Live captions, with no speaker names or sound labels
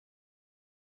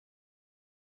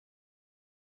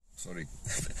Sorry.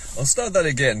 I'll start that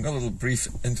again. A little brief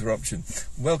interruption.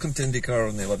 Welcome to IndyCar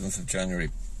on the 11th of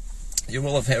January. You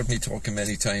will have heard me talking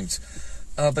many times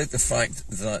about the fact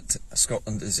that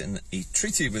Scotland is in a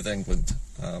treaty with England,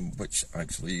 which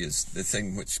actually is the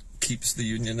thing which keeps the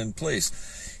Union in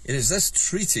place. It is this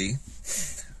treaty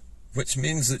which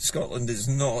means that Scotland is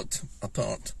not a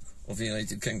part of the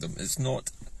United Kingdom. It's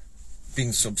not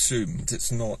being subsumed.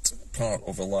 It's not part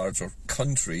of a larger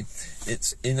country.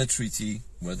 It's in a treaty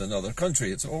with another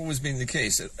country. It's always been the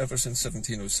case ever since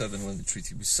 1707 when the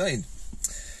treaty was signed.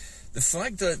 The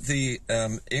fact that the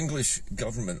English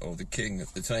government, or the king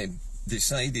at the time,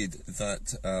 decided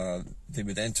that they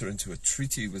would enter into a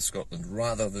treaty with Scotland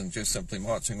rather than just simply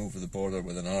marching over the border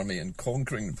with an army and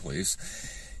conquering the place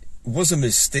was a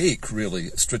mistake, really.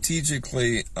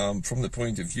 Strategically, from the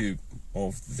point of view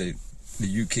of the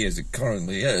UK as it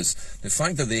currently is, the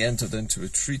fact that they entered into a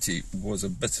treaty was a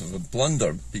bit of a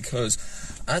blunder, because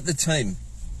at the time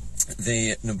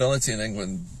the nobility in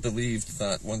England believed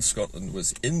that once Scotland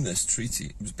was in this treaty,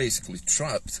 it was basically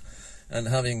trapped, and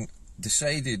having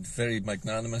decided very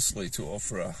magnanimously to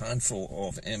offer a handful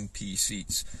of MP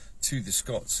seats to the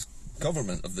Scots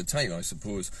government of the time, I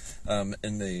suppose,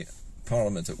 in the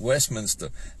Parliament at Westminster,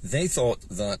 they thought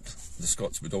that the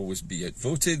Scots would always be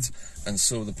outvoted, and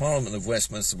so the Parliament of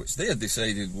Westminster, which they had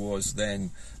decided was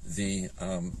then the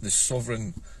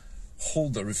sovereign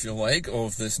holder, if you like,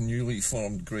 of this newly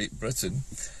formed Great Britain,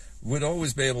 would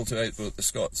always be able to outvote the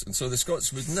Scots, and so the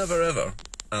Scots would never ever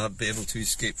be able to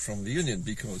escape from the Union,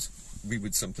 because we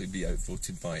would simply be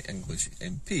outvoted by English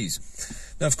MPs.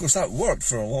 Now, of course, that worked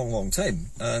for a long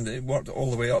time, and it worked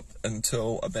all the way up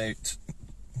until about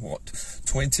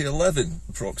 2011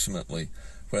 approximately,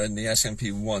 when the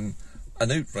SNP won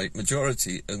an outright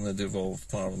majority in the devolved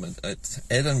Parliament at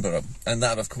Edinburgh, and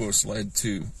that of course led to,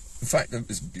 in fact it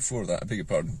was before that, I beg your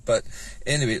pardon, but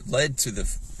anyway, it led to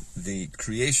the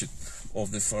creation of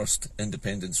the first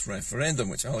independence referendum,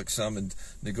 which Alex Salmond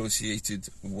negotiated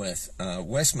with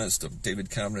Westminster. David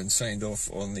Cameron signed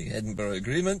off on the Edinburgh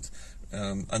Agreement,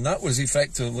 and that was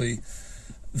effectively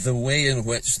the way in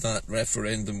which that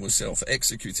referendum was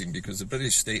self-executing, because the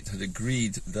British state had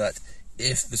agreed that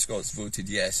if the Scots voted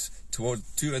yes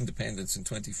to independence in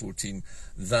 2014,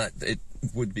 that it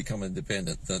would become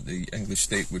independent, that the English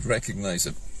state would recognise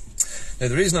it. Now,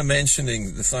 the reason I'm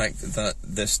mentioning the fact that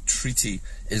this treaty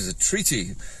is a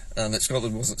treaty, and that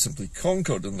Scotland wasn't simply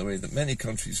conquered in the way that many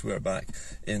countries were back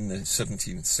in the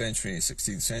 17th century,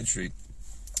 16th century,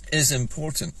 is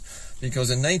important, because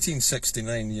in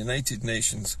 1969 the United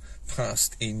Nations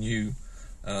passed a new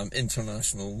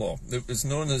international law. It was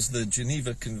known as the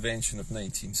Geneva Convention of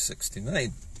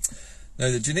 1969.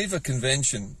 Now, the Geneva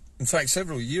Convention, in fact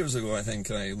several years ago I think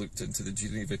I looked into the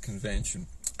Geneva Convention,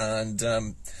 and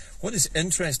what is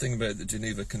interesting about the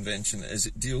Geneva Convention is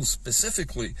it deals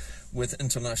specifically with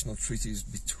international treaties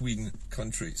between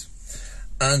countries,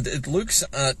 and it looks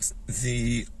at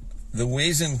the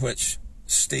ways in which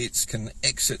states can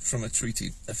exit from a treaty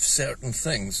if certain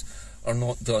things are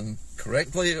not done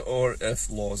correctly or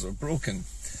if laws are broken.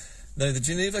 Now, the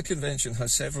Geneva Convention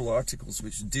has several articles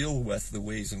which deal with the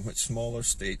ways in which smaller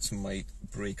states might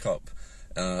break up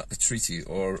a treaty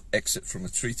or exit from a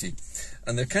treaty,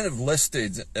 and they're kind of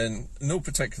listed in no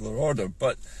particular order,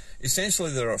 but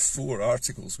essentially there are 4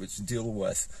 articles which deal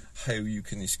with how you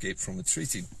can escape from a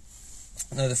treaty.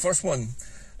 Now, the first one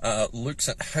looks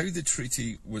at how the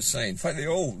treaty was signed. In fact, they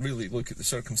all really look at the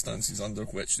circumstances under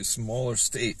which the smaller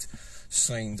state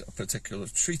signed a particular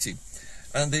treaty.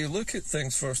 And they look at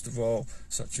things, first of all,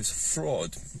 such as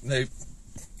fraud. Now,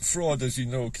 fraud, as you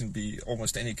know, can be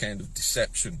almost any kind of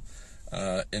deception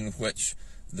in which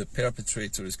the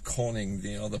perpetrator is conning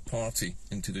the other party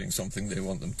into doing something they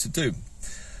want them to do.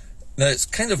 Now, it's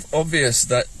kind of obvious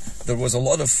that there was a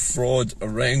lot of fraud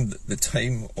around the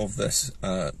time of this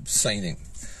signing.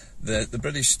 The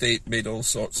British state made all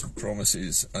sorts of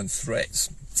promises and threats,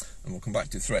 and we'll come back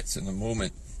to threats in a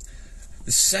moment.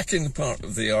 The second part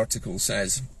of the article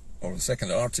says, or the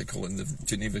second article in the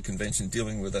Geneva Convention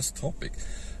dealing with this topic,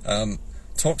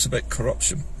 talks about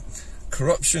corruption.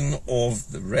 Corruption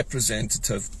of the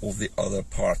representative of the other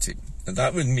party, and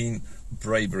that would mean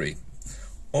bribery,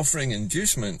 offering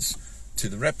inducements to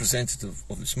the representative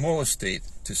of the smaller state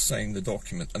to sign the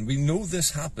document. And we know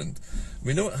this happened.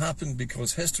 We know it happened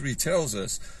because history tells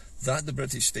us that the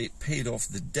British state paid off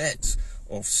the debts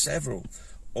of several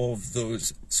of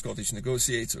those Scottish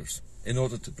negotiators in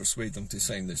order to persuade them to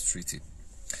sign this treaty.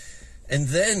 And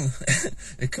then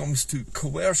it comes to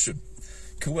coercion.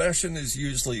 Coercion is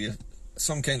usually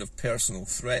some kind of personal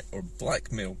threat or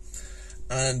blackmail.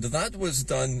 And that was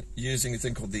done using a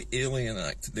thing called the Alien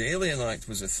Act. The Alien Act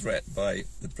was a threat by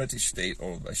the British state,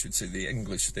 or I should say the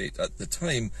English state at the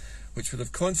time, which would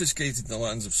have confiscated the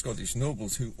lands of Scottish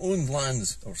nobles who owned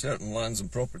lands, or certain lands and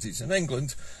properties in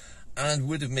England, and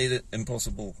would have made it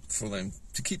impossible for them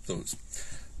to keep those.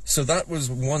 So that was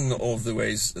one of the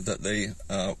ways that they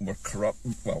were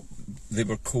they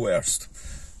were coerced,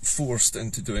 forced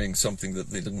into doing something that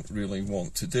they didn't really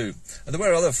want to do. And there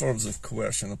were other forms of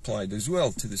coercion applied as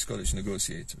well to the Scottish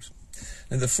negotiators.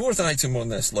 And the fourth item on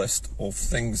this list of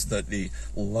things that the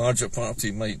larger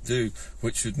party might do,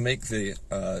 which would make the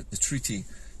treaty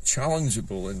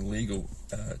challengeable in legal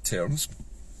terms,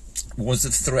 was the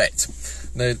threat.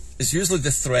 Now, it's usually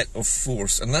the threat of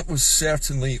force, and that was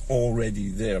certainly already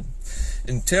there.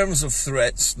 In terms of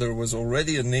threats, there was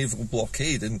already a naval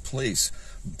blockade in place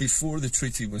before the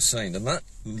treaty was signed, and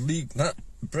that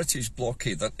British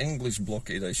blockade, that English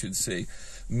blockade I should say,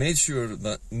 made sure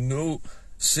that no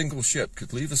single ship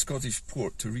could leave a Scottish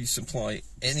port to resupply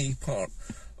any part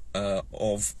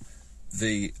of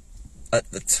the,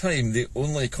 at the time, the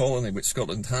only colony which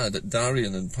Scotland had at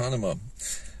Darien in Panama.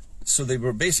 So they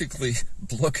were basically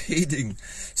blockading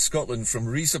Scotland from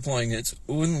resupplying its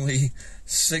only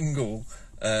single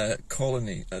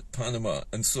colony at Panama,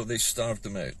 and so they starved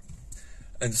them out.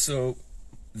 And so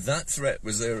that threat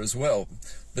was there as well.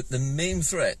 But the main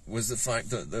threat was the fact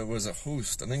that there was a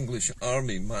host, an English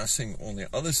army, massing on the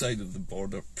other side of the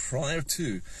border prior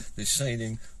to the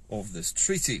signing of this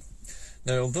treaty.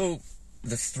 Now, although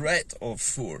the threat of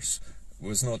force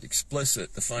was not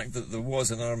explicit, the fact that there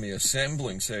was an army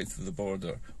assembling south of the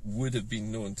border would have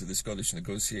been known to the Scottish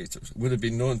negotiators, would have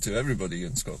been known to everybody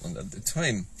in Scotland at the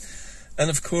time. And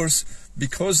of course,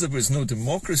 because there was no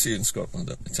democracy in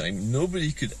Scotland at the time,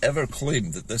 nobody could ever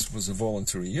claim that this was a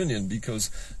voluntary union,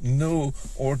 because no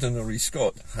ordinary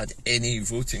Scot had any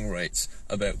voting rights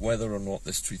about whether or not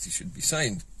this treaty should be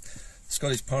signed.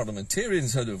 Scottish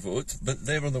parliamentarians had a vote, but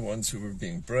they were the ones who were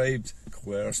being bribed,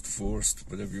 coerced, forced,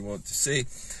 whatever you want to say.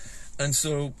 And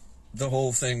so the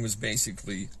whole thing was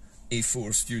basically a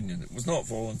forced union. It was not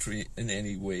voluntary in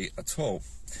any way at all.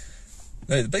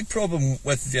 Now, the big problem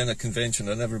with the Vienna Convention,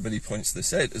 and everybody points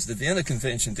this out, is the Vienna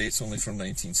Convention dates only from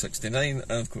 1969,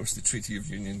 and of course the Treaty of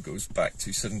Union goes back to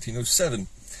 1707.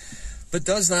 But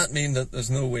does that mean that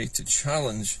there's no way to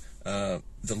challenge the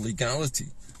legality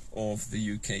of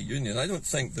the UK Union? I don't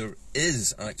think there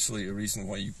is actually a reason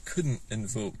why you couldn't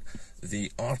invoke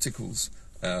the articles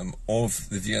of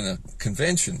the Vienna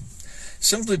Convention,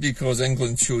 simply because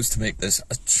England chose to make this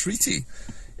a treaty.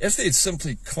 If they had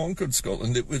simply conquered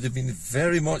Scotland, it would have been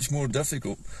very much more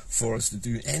difficult for us to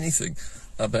do anything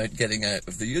about getting out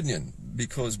of the Union,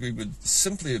 because we would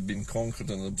simply have been conquered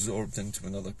and absorbed into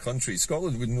another country.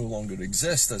 Scotland would no longer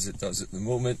exist as it does at the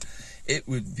moment. It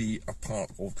would be a part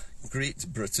of Great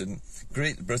Britain.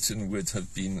 Great Britain would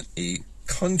have been a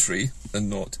country and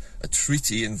not a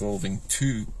treaty involving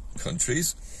two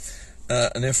countries.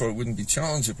 And therefore it wouldn't be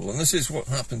challengeable. And this is what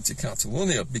happened to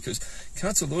Catalonia, because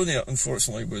Catalonia,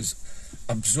 unfortunately, was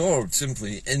absorbed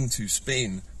simply into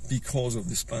Spain because of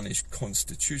the Spanish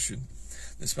Constitution.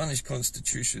 The Spanish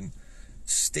Constitution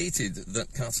stated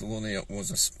that Catalonia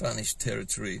was a Spanish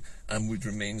territory and would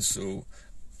remain so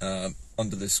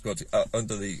under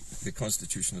the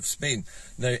Constitution of Spain.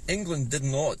 Now, England did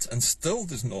not, and still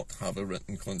does not, have a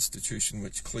written constitution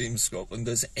which claims Scotland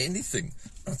as anything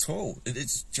at all.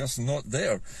 It's just not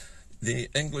there. The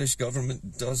English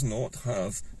government does not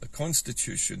have a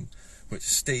constitution which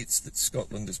states that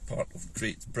Scotland is part of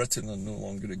Great Britain and no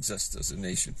longer exists as a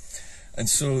nation. And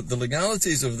so the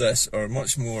legalities of this are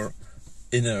much more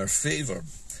in our favour.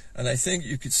 And I think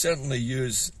you could certainly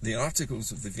use the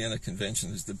articles of the Vienna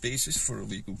Convention as the basis for a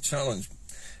legal challenge.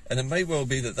 And it might well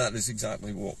be that that is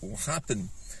exactly what will happen.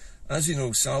 As you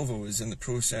know, Salvo is in the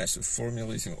process of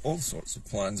formulating all sorts of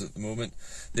plans at the moment.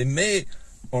 They may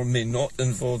or may not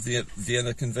involve the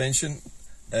Vienna Convention.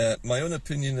 My own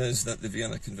opinion is that the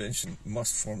Vienna Convention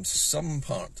must form some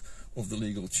part of the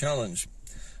legal challenge,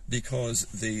 because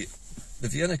the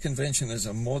Vienna Convention is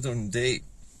a modern day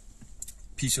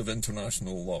piece of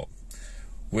international law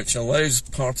which allows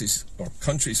parties or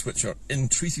countries which are in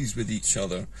treaties with each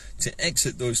other to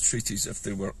exit those treaties if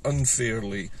they were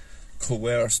unfairly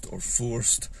coerced or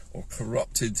forced or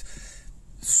corrupted,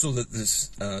 so that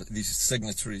these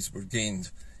signatories were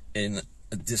gained in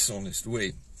a dishonest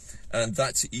way. And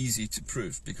that's easy to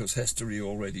prove, because history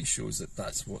already shows that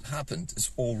that's what happened.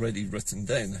 It's already written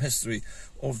down. The history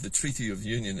of the Treaty of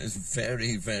Union is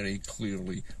very, very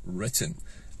clearly written.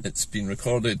 It's been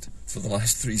recorded for the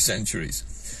last 3 centuries.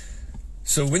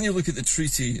 So when you look at the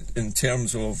treaty in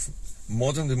terms of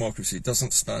modern democracy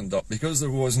doesn't stand up because there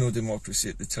was no democracy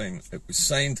at the time it was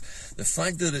signed. The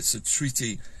fact that it's a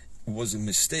treaty was a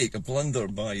mistake, a blunder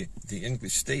by the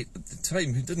English state at the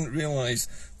time, who didn't realise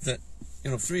that,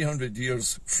 300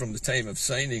 years from the time of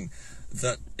signing,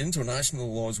 that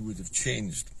international laws would have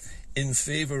changed in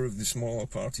favour of the smaller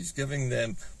parties, giving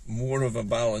them more of a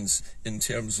balance in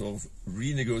terms of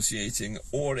renegotiating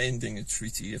or ending a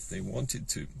treaty if they wanted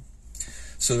to.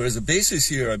 So there is a basis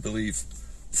here, I believe,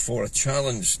 for a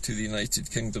challenge to the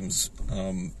United Kingdom's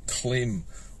claim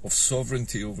of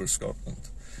sovereignty over Scotland.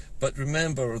 But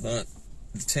remember that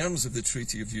the terms of the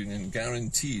Treaty of Union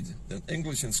guaranteed that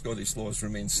English and Scottish laws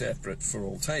remain separate for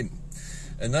all time.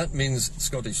 And that means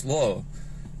Scottish law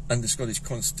and the Scottish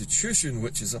Constitution,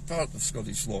 which is a part of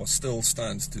Scottish law, still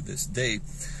stands to this day.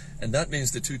 And that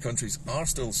means the two countries are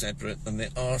still separate and they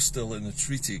are still in a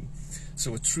treaty.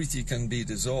 So a treaty can be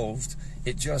dissolved.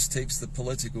 It just takes the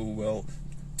political will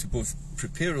to both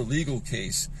prepare a legal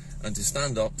case and to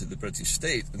stand up to the British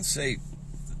state and say,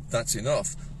 that's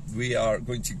enough. We are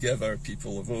going to give our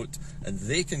people a vote and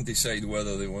they can decide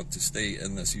whether they want to stay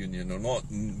in this union or not.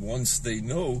 And once they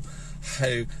know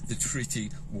how the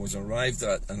treaty was arrived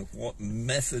at and what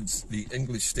methods the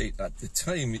English state at the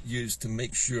time used to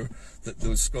make sure that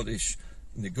those Scottish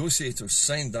negotiators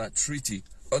signed that treaty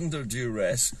under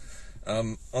duress,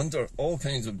 under all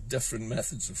kinds of different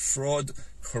methods of fraud,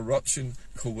 corruption,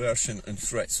 coercion and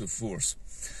threats of force.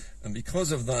 And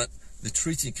because of that, the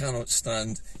treaty cannot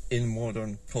stand in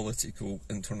modern political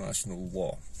international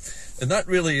law. And that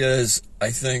really is,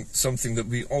 I think, something that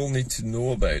we all need to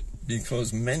know about,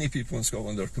 because many people in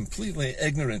Scotland are completely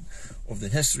ignorant of the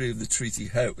history of the treaty,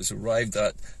 how it was arrived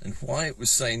at, and why it was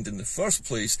signed in the first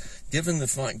place, given the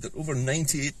fact that over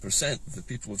 98% of the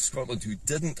people of Scotland who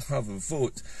didn't have a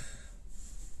vote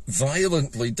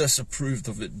violently disapproved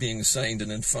of it being signed,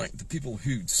 and in fact the people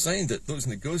who signed it, those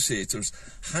negotiators,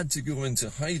 had to go into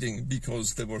hiding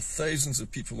because there were thousands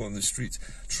of people on the streets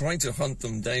trying to hunt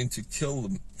them down to kill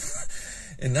them.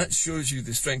 And that shows you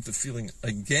the strength of feeling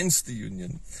against the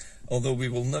union, although we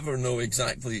will never know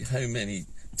exactly how many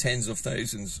tens of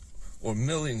thousands or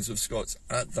millions of Scots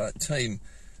at that time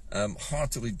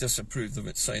heartily disapproved of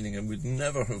its signing and would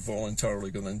never have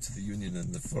voluntarily gone into the union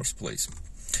in the first place.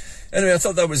 Anyway, I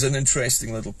thought that was an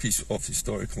interesting little piece of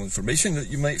historical information that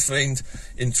you might find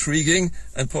intriguing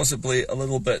and possibly a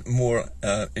little bit more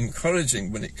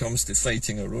encouraging when it comes to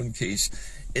fighting our own case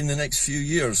in the next few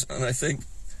years. And I think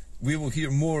we will hear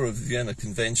more of the Vienna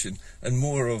Convention and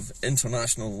more of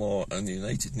international law and the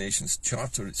United Nations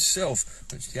Charter itself,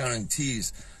 which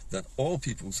guarantees that all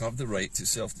peoples have the right to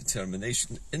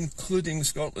self-determination, including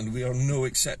Scotland. We are no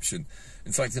exception.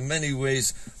 In fact, in many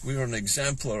ways, we are an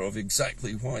exemplar of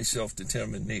exactly why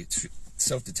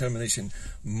self-determination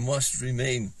must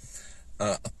remain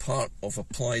a part of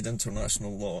applied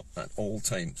international law at all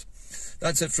times.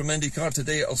 That's it from IndyCar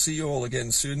today. I'll see you all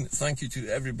again soon. Thank you to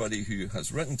everybody who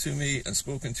has written to me and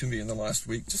spoken to me in the last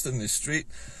week, just in the street.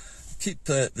 Keep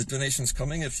the donations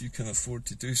coming if you can afford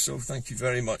to do so. Thank you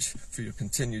very much for your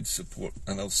continued support,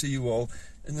 and I'll see you all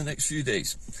in the next few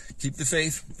days. Keep the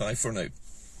faith. Bye for now.